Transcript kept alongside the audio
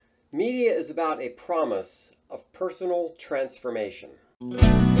Media is about a promise of personal transformation.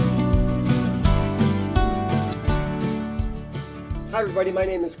 Hi everybody, my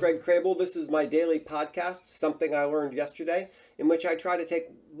name is Greg Crable. This is my daily podcast, Something I Learned Yesterday, in which I try to take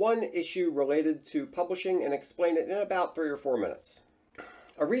one issue related to publishing and explain it in about 3 or 4 minutes.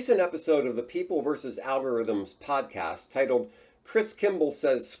 A recent episode of the People vs. Algorithms podcast, titled Chris Kimball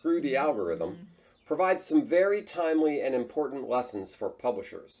Says Screw the Algorithm, provides some very timely and important lessons for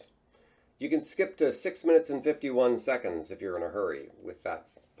publishers. You can skip to 6 minutes and 51 seconds if you're in a hurry with that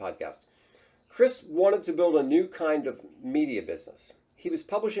podcast. Chris wanted to build a new kind of media business. He was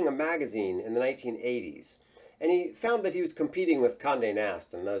publishing a magazine in the 1980s, and he found that he was competing with Condé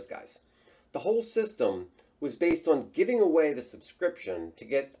Nast and those guys. The whole system was based on giving away the subscription to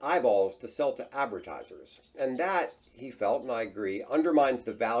get eyeballs to sell to advertisers. And that, he felt, and I agree, undermines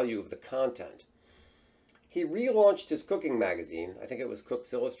the value of the content. He relaunched his cooking magazine, I think it was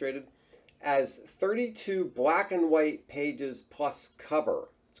Cooks Illustrated, as 32 black and white pages plus cover.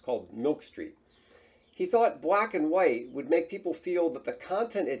 It's called Milk Street. He thought black and white would make people feel that the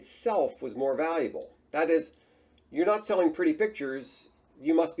content itself was more valuable. That is, you're not selling pretty pictures,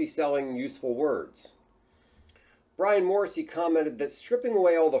 you must be selling useful words. Brian Morrissey commented that stripping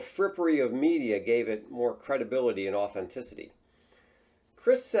away all the frippery of media gave it more credibility and authenticity.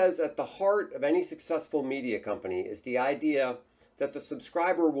 Chris says at the heart of any successful media company is the idea that the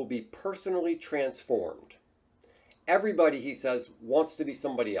subscriber will be personally transformed. Everybody, he says, wants to be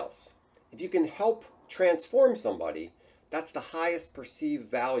somebody else. If you can help transform somebody, that's the highest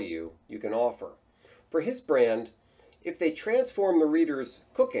perceived value you can offer. For his brand, if they transform the reader's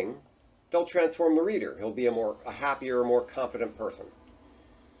cooking, they'll transform the reader. He'll be a happier, more confident person.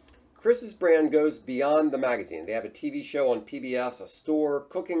 Chris's brand goes beyond the magazine. They have a TV show on PBS, a store,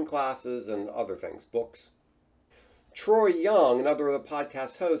 cooking classes, and other things, books. Troy Young, another of the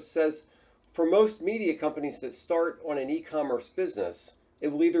podcast hosts, says for most media companies that start on an e-commerce business, it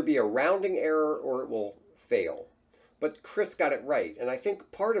will either be a rounding error or it will fail. But Chris got it right, and I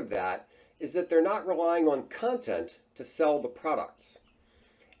think part of that is that they're not relying on content to sell the products.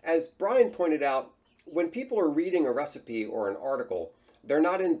 As Brian pointed out, when people are reading a recipe or an article, they're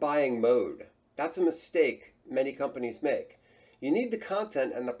not in buying mode. That's a mistake many companies make. You need the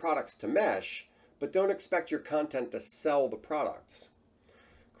content and the products to mesh, but don't expect your content to sell the products.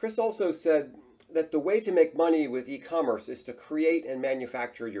 Chris also said that the way to make money with e-commerce is to create and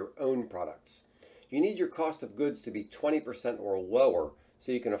manufacture your own products. You need your cost of goods to be 20% or lower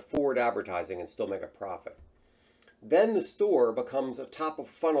so you can afford advertising and still make a profit. Then the store becomes a top of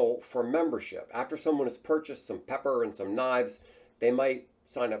funnel for membership. After someone has purchased some pepper and some knives, they might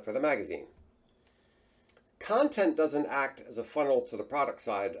sign up for the magazine. Content doesn't act as a funnel to the product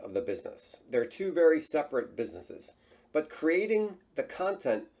side of the business. They're two very separate businesses. But creating the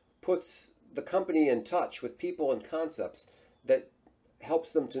content puts the company in touch with people and concepts that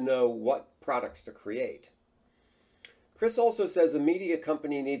helps them to know what products to create. Chris also says a media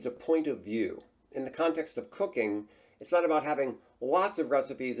company needs a point of view. In the context of cooking, it's not about having lots of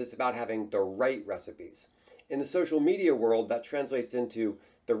recipes, it's about having the right recipes. In the social media world, that translates into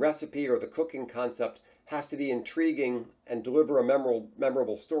the recipe or the cooking concept has to be intriguing and deliver a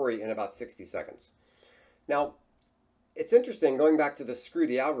memorable story in about 60 seconds. Now, it's interesting, going back to the screw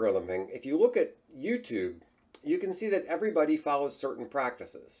the algorithm thing, if you look at YouTube, you can see that everybody follows certain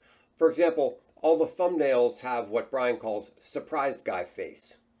practices. For example, all the thumbnails have what Brian calls surprised guy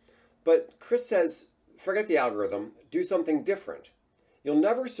face. But Chris says, forget the algorithm, do something different. You'll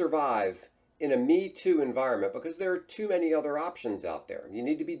never survive in a Me Too environment because there are too many other options out there. You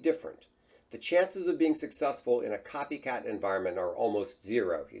need to be different. The chances of being successful in a copycat environment are almost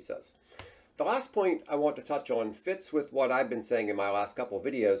zero, he says. The last point I want to touch on fits with what I've been saying in my last couple of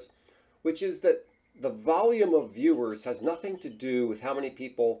videos, which is that the volume of viewers has nothing to do with how many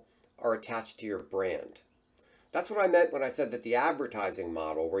people are attached to your brand. That's what I meant when I said that the advertising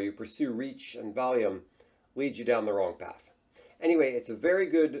model, where you pursue reach and volume, leads you down the wrong path. Anyway, it's a very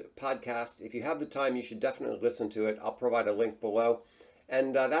good podcast. If you have the time, you should definitely listen to it. I'll provide a link below.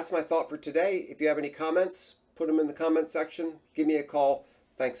 And that's my thought for today. If you have any comments, put them in the comment section. Give me a call.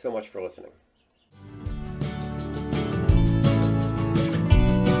 Thanks so much for listening.